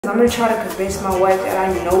I'm gonna try to convince my wife that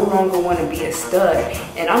I no longer want to be a stud,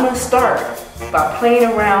 and I'm gonna start by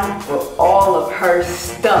playing around with all of her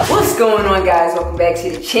stuff. What's going on, guys? Welcome back to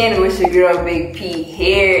the channel. It's your girl Big P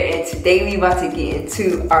here, and today we about to get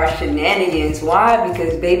into our shenanigans. Why?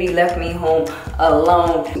 Because baby left me home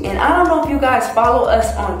alone. And I don't know if you guys follow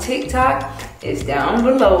us on TikTok. It's down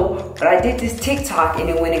below, but I did this TikTok and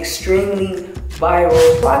it went extremely viral.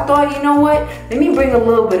 So I thought, you know what? Let me bring a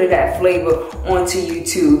little bit of that flavor onto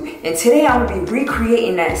YouTube. And today I'm gonna be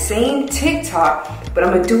recreating that same TikTok, but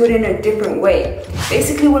I'm gonna do it in a different way.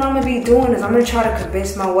 Basically what I'm gonna be doing is I'm gonna try to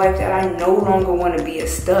convince my wife that I no longer wanna be a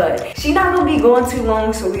stud. She's not gonna be going too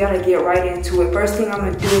long, so we gotta get right into it. First thing I'm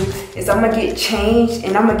gonna do is I'm gonna get changed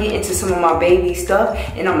and I'm gonna get into some of my baby stuff,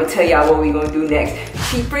 and I'm gonna tell y'all what we gonna do next.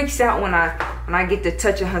 She freaks out when I get to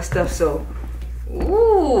touching her stuff, so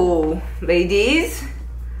ooh, ladies,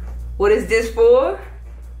 what is this for?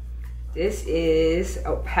 This is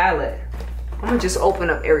a palette. I'm gonna just open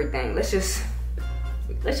up everything. Let's just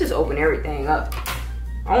open everything up.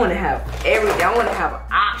 I wanna have everything. I wanna have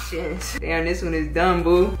options. Damn, this one is done,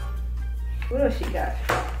 boo. What else she got?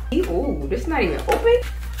 Ooh, this not even open.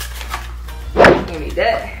 Won't need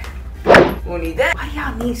that. Won't need that. Why do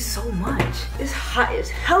y'all need so much? It's hot as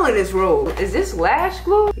hell in this robe. Is this lash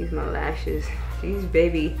glue? These my lashes. These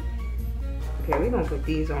baby. Okay, we're gonna put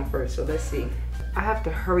these on first, so let's see. I have to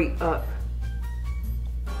hurry up.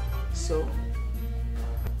 So,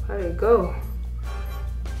 how do they go?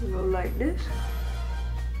 They go like this?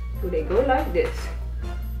 Do they go like this?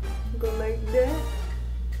 Go like that?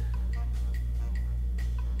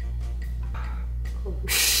 Oh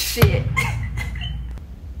shit.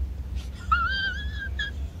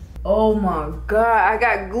 Oh my god, I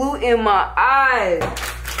got glue in my eyes.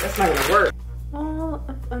 That's not gonna work. Oh,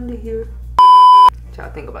 up under here. What y'all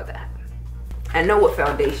think about that? I know what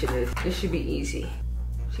foundation is. This should be easy.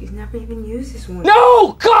 She's never even used this one.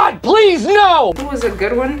 No! God, please, no! If it was a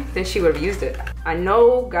good one, then she would have used it. I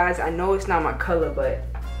know, guys, I know it's not my color, but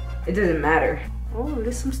it doesn't matter. Oh,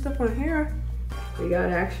 there's some stuff on here. We got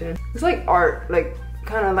action. It's like art, like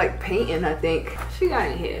kind of like painting, I think. What she got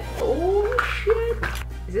in here? Oh shit.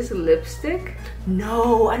 Is this a lipstick?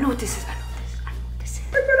 No, I know what this is. I know what this is.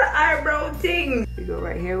 Look at the eyebrow thing. We go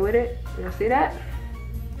right here with it. Y'all see that?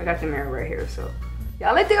 I got the mirror right here, so.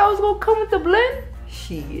 Y'all didn't think I was gonna come with the blend?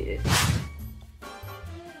 Shit.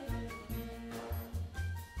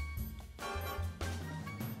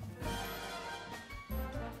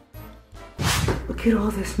 Look at all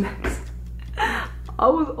this mess. I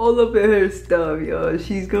was all up in her stuff, y'all.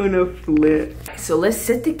 She's gonna flip. So let's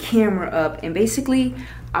set the camera up, and basically,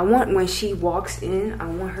 I want when she walks in, I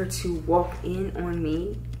want her to walk in on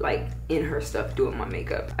me, like in her stuff, doing my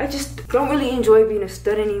makeup. I just don't really enjoy being a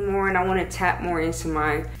stud anymore, and I want to tap more into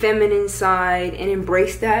my feminine side and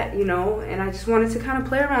embrace that, you know. And I just wanted to kind of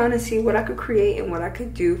play around and see what I could create and what I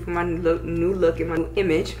could do for my new look and my new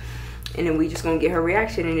image. And then we just gonna get her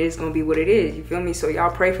reaction, and it's gonna be what it is, you feel me? So y'all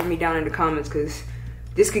pray for me down in the comments, because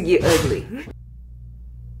this could get ugly.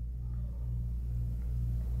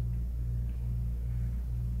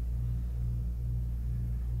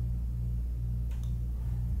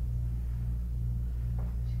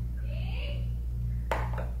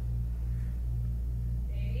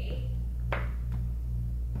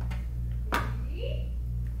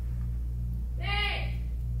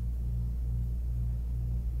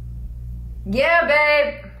 Yeah,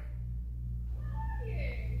 babe.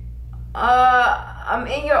 I'm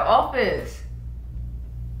in your office.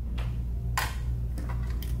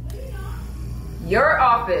 Your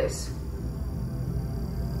office.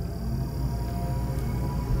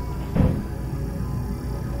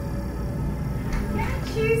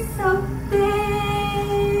 Got you something.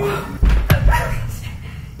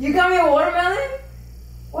 You got me a watermelon?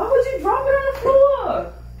 Why would you drop it on the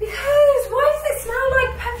floor? Because why does it smell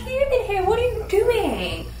like perfume in here? What are you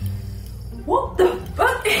doing? What the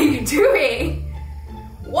fuck are you doing?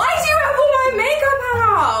 Why do you have all my makeup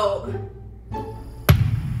out?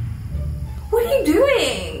 What are you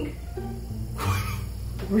doing?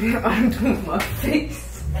 I'm doing my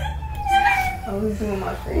face. I was doing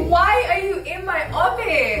my face. Why are you in my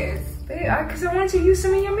office? Because I wanted to use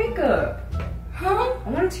some of your makeup. Huh? I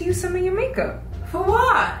wanted to use some of your makeup. For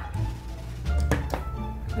what?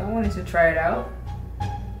 I wanted to try it out. I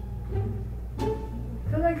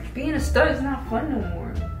feel like being a stud is not fun no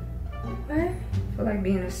more. What? I feel like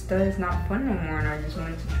being a stud is not fun no more, and I just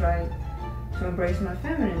wanted to try to embrace my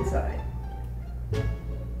feminine side.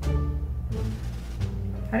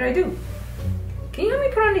 How do I do? Can you help me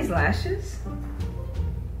put on these lashes?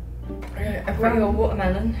 I brought you a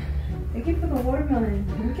watermelon. Thank you for the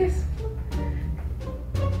watermelon. Kiss.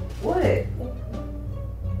 What?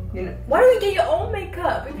 You know, why don't you get your own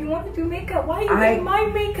makeup? If you want to do makeup, why are you doing my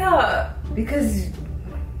makeup? Because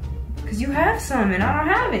you have some and I don't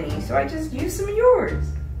have any, so I just use some of yours.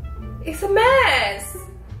 It's a mess.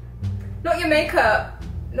 Not your makeup.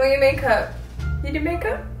 Not your makeup. You did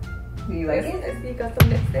makeup? Do you like it? You got some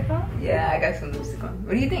lipstick on? Yeah, I got some lipstick on.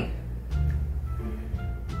 What do you think?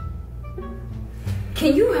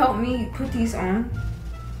 Can you help me put these on?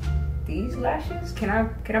 These lashes? Can I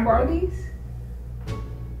borrow these?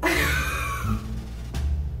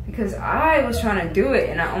 Because I was trying to do it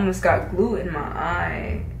and I almost got glue in my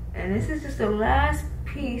eye. And this is just the last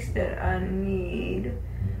piece that I need.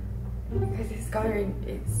 Because it's going,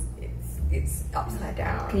 it's upside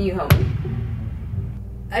down. Can you help me?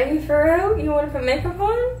 Are you for real? You want to put makeup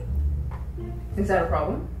on? Is that a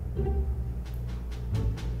problem?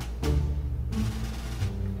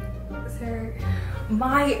 So,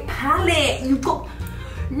 my palette, you got,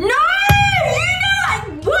 no! You're not!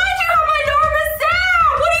 Why do you have my normal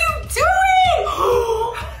sound? What are you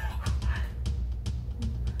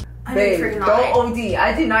doing? Babe, don't OD.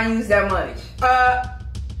 I did not use that much.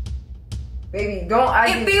 Baby, don't.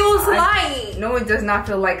 It feels light. No, it does not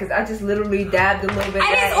feel light because I just literally dabbed a little bit.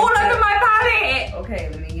 And it's all over my palette. Okay,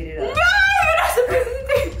 let me get it up. No, you're not supposed to do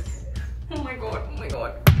this. Oh my god, oh my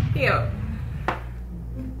god. Here.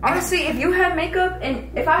 Honestly, if you had makeup and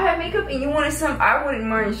if I had makeup and you wanted some, I wouldn't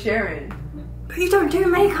mind sharing. But you don't do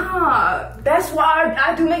makeup. That's why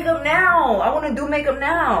I do makeup now. I want to do makeup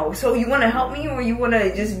now. So you want to help me or you want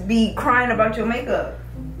to just be crying about your makeup?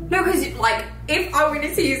 No, because like, if I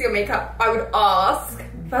wanted to use your makeup, I would ask,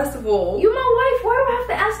 first of all. You my wife, why do I have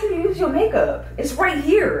to ask you to use your makeup? It's right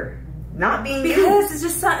here. Not being used. Because there's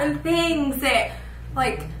just certain things that,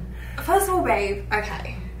 like, first of all, babe,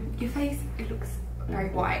 okay. Your face, it looks very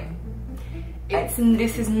white.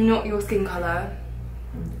 This is not your skin color.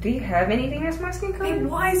 Do you have anything that's my skin color? Babe,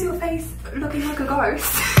 why is your face looking like a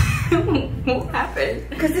ghost? What happened?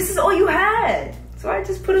 Because this is all you had. So I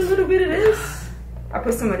just put a little bit of this. I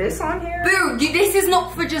put some of this on here. Boo, this is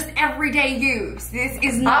not for just everyday use. This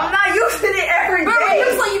is not. I'm not using it every day. Bro, it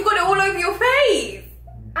looks like you've got it all over your face.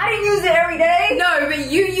 I didn't use it every day. No, but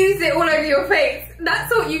you used it all over your face. That's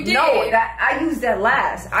what you did. No, I used that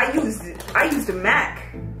last. I used the MAC.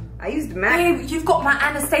 I used the MAC. Babe, you've got my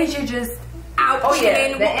Anastasia just out. Oh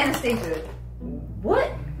yeah, the Anastasia. What?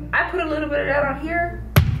 I put a little bit of that on here.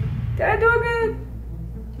 Did I do it good?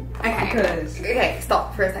 Okay. Okay,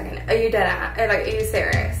 stop for a second. Are you dead at? Like, are you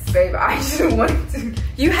serious? Babe, I just wanted to.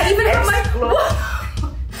 You even have my glow.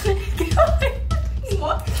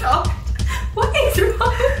 What is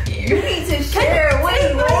wrong with you? You need to share. What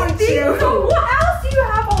is wrong with you? What else do you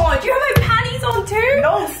have on? Do you have my panties on too?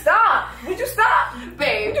 No, stop. Would you stop?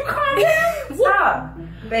 Babe, you calm down. Stop.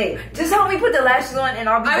 Babe, just help me put the lashes on and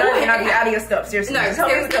I'll be done and I'll be out of your stuff. Seriously, no, just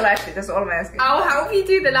help me with the lashes. That's all I'm asking. I'll help you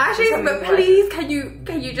do the lashes, but please, can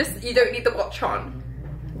you just, you don't need the watch on.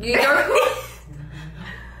 You don't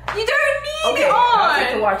you don't need it on. I'll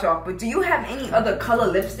take the watch off. But do you have any other color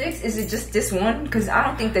lipsticks? Is it just this one? Because I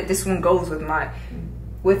don't think that this one goes with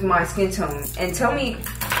my skin tone. And tell me,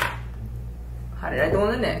 how did I do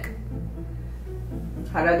on the neck?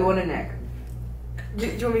 How did I do on the neck? Do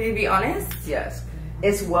you want me to be honest? Yes.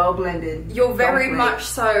 It's well blended. You're very much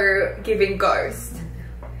so giving ghost.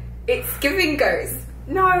 It's giving ghost.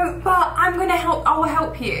 No, but I'm gonna help. I will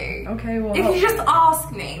help you. Okay, well. If you just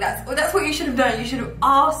ask me, that's what you should have done. You should have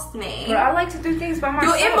asked me. But I like to do things by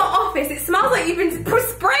myself. You're in my office. It smells like you've been spraying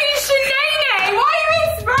Shanae. Why are you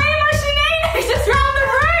been spraying my Shanae just around the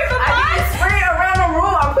room? I didn't spray it around the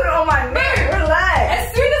room. I put it on my neck. Relax.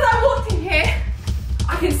 As soon as I walked in here,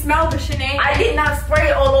 I can smell the Shanae. I did not spray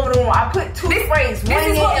it all over the room. I put two sprays. This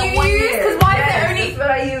is what you use? Because why is it only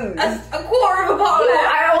what I use? A quarter of a bottle?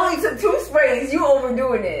 I only took 2 sprays. You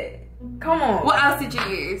overdoing it. Come on. What else did you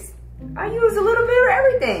use? I used a little bit of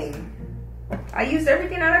everything. I used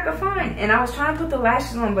everything that I could find. And I was trying to put the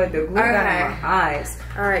lashes on, but the glue got in my eyes.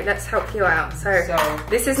 Alright, let's help you out. So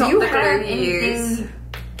this is not the glue you use.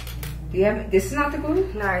 Do you have, this is not the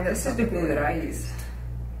glue? No, this is the glue that I use.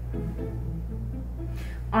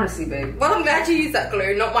 Honestly, babe. Well, I'm glad you used that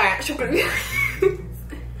glue, not my actual glue.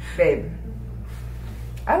 Babe,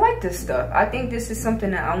 I like this stuff. I think this is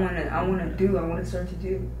something that I wanna do. I wanna start to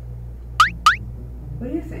do. What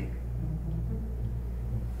do you think?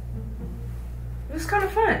 It was kind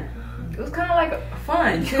of fun. It was kind of like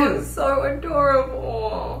fun too. You're so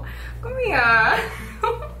adorable. Come here.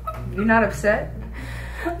 You're not upset?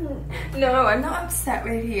 No, I'm not upset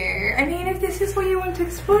with you. I mean, if this is what you want to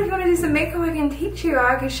explore, if you want to do some makeup, I can teach you.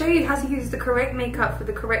 I can show you how to use the correct makeup for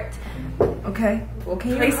the correct. Okay. Well,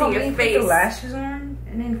 can you placing help your me face. put the lashes on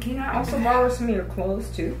And then can I also borrow some of your clothes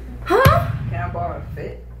too? Huh? Can I borrow a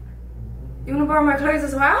fit? You wanna borrow my clothes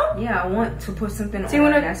as well? Yeah, I want to put something So you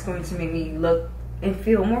on wanna- that's going to make me look and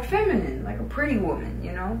feel more feminine, like a pretty woman,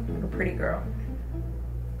 you know? Like a pretty girl.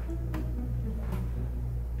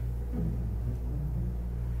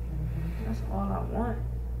 That's all I want.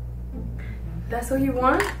 That's all you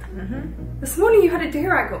want? Mm-hmm. This morning you had a do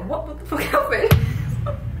rag on. What the fuck happened?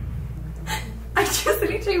 I just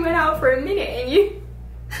literally went out for a minute and you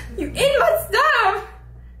in my stuff.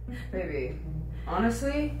 Baby,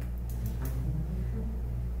 honestly,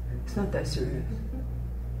 it's not that serious.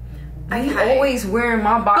 You always wearing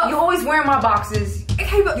my box. You always wearing my boxes.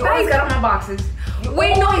 Okay, but You always got on my boxes.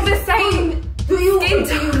 we're not the same. Do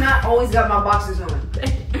you not always got my boxes on?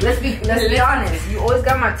 Let's be honest. You always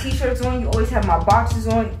got my t-shirts on. You always have my boxes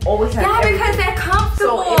on. You always have everything. because they're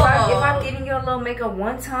comfortable. So if I'm getting you a little makeup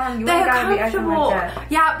one time, you ain't gotta be acting like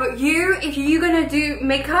that. Yeah, but if you're gonna do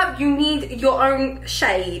makeup, you need your own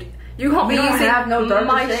shade. You can't be You don't using have no darker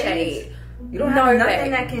my shades? shade. You don't have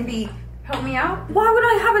nothing that can be help me out. Why would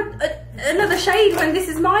I have another shade when this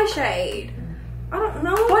is my shade? I don't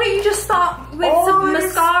know. Why don't you just start with Oh, some this-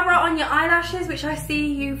 mascara on your eyelashes, which I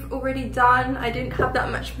see you've already done. I didn't have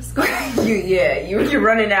that much mascara. You're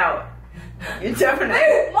running out. You're definitely.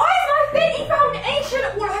 Why is my Fenty foundation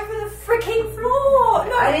all over the freaking floor?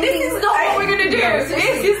 No, this is not what we're gonna do.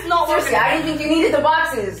 This is not what we're Seriously, I gonna didn't think you needed the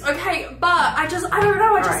boxes. Okay, but I don't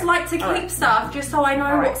know, I just like to keep stuff just so I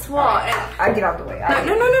know what's what. And I get out the way.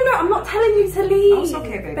 no, I'm not telling you to leave. No, it's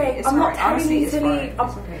okay, baby. It's I'm not fine. telling Honestly, you it's to fine. leave.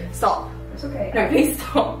 It's okay. Stop. It's okay. No, please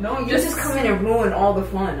stop. No, you just come in and ruin all the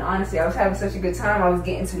fun. Honestly, I was having such a good time. I was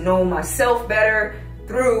getting to know myself better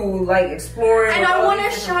through like exploring. And I want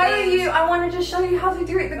to show you. I want to just show you how to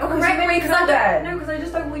do it the correct way. Because I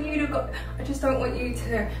just don't want you to go. I just don't want you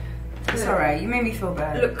to. It's alright. You made me feel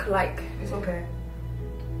bad. Look like. It's okay.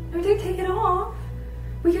 No, don't take it off.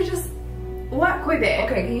 We could just work with it.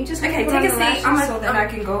 Okay, can you just take a seat? so that I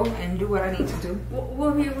can go and do what I need to do? What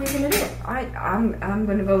are we gonna do? I'm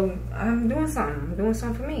gonna go. I'm doing something. I'm doing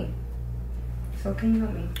something for me. So can you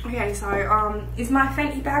help me? Okay, so is my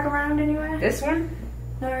Fenty bag around anywhere? This one?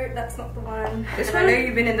 No, that's not the one. This and one? I know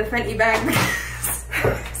you've been in the Fenty bag.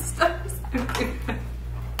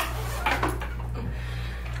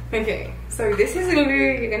 Okay, so this is the glue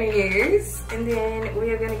you're gonna use, and then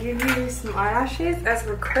we are gonna give you some eyelashes as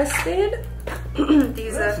requested.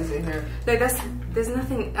 These What are. else is in here? No, there's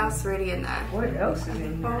nothing else really in there. What else is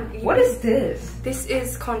in here? Well, What is this? This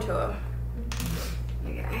is contour.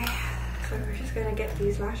 Okay, so we're just gonna get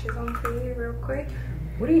these lashes on for you real quick.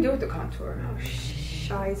 What do you do with the contour? Oh, Do you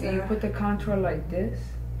shiza. put the contour like this?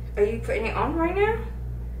 Are you putting it on right now?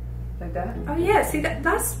 Like that? Oh yeah, see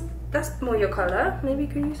that's more your color. Maybe you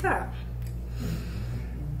could use that.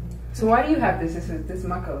 So why do you have this? This is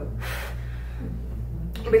my color.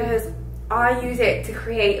 Because I use it to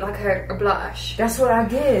create like a blush. That's what I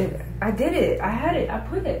did. I did it. I had it. I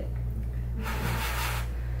put it.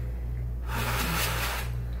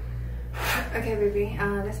 Okay, baby.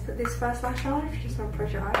 Let's put this first lash on. If you just want to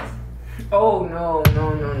press your eyes. Oh no.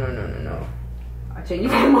 I changed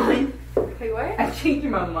my mind. Wait, what? I changed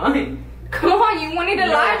my mind. Come on, you wanted a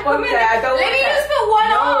lash? Come in. I don't Let me want just put one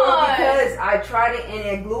no, on. because I tried it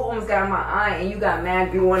and the glue almost got in my eye and you got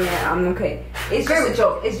mad glue on there. I'm okay. It's just a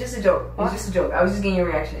joke. It's just a joke. It's just a joke. I was just getting your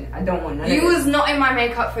reaction. I don't want none of You this. was not in my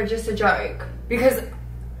makeup for just a joke. Because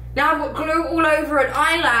now I've got glue all over an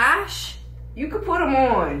eyelash. You could put them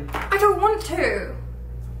on. I don't want to.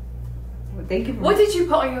 Well, thank you for What did you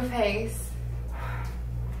put on your face?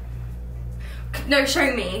 No,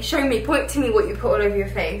 show me. Show me. Point to me what you put all over your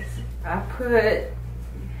face. I put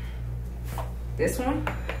this one.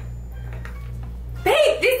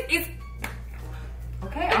 Babe, this is...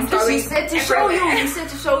 Okay, I'm sorry. You said to show you. You said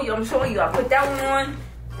to show you. I'm showing you. I put that one on,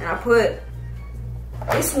 and I put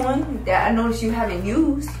this one that I noticed you haven't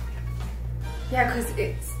used. Yeah, because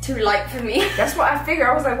it's too light for me. That's what I figured.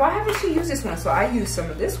 I was like, why haven't you used this one? So I used some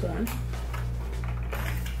of this one.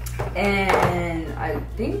 And I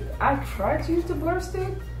think I tried to use the blur stick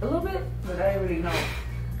a little bit, but I already know.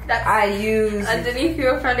 That's I used underneath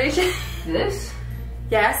your foundation. this.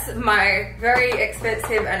 Yes, my very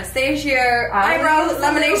expensive Anastasia eyebrow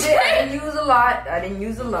lamination. I didn't use a lot. I didn't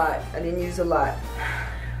use a lot. I didn't use a lot.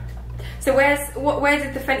 So where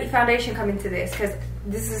did the Fenty foundation come into this? Because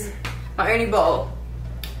this is my only bowl.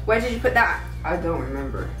 Where did you put that? I don't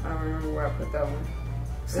remember. I don't remember where I put that one.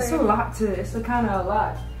 So It's a lot to. It's a kind of a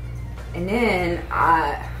lot. And then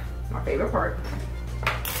my favorite part.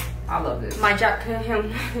 I love this. My Jack Hill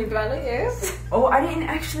blender, yes. Oh, I didn't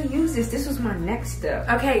actually use this. This was my next step.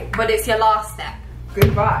 Okay, but it's your last step.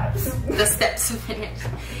 good vibes. The steps are finished.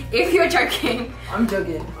 If you're joking. I'm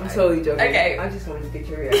joking. I'm totally joking. Okay. I just wanted to get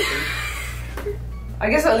your reaction. I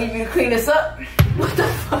guess I'll leave you to clean this up. What the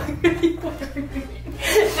fuck are you doing?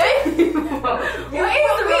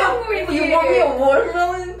 You want me a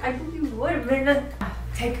watermelon? I give you watermelon.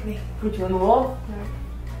 Take me. Put you on the wall?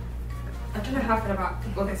 I don't know how I feel about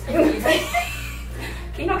this.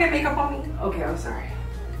 Can you not get makeup on me? Okay, I'm sorry.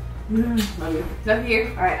 Love you. Love you.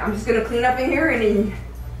 Alright, I'm just gonna clean up in here and then...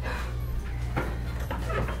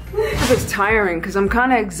 It's tiring because I'm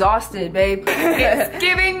kind of exhausted, babe. It's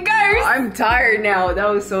giving ghost. I'm tired now. That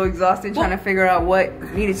was so exhausting trying to figure out what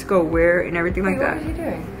needed to go where and everything like that. What were you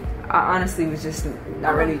doing? I honestly was just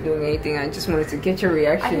not really doing anything. I just wanted to get your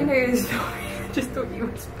reaction. I didn't know you was I just thought you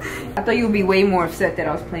was. I thought you would be way more upset that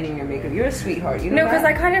I was planning your makeup. You're a sweetheart, you know. No, because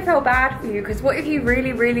I kind of felt bad for you. Because what if you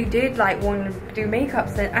really, really did like want to do makeup?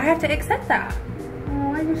 Then I have to accept that. Oh,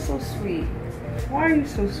 why are you so sweet? Why are you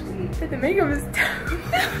so sweet? But the makeup is terrible.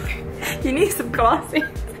 You need some glasses.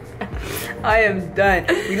 I am done.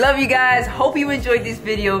 We love you guys. Hope you enjoyed this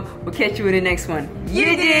video. We'll catch you in the next one.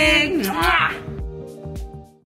 You dig?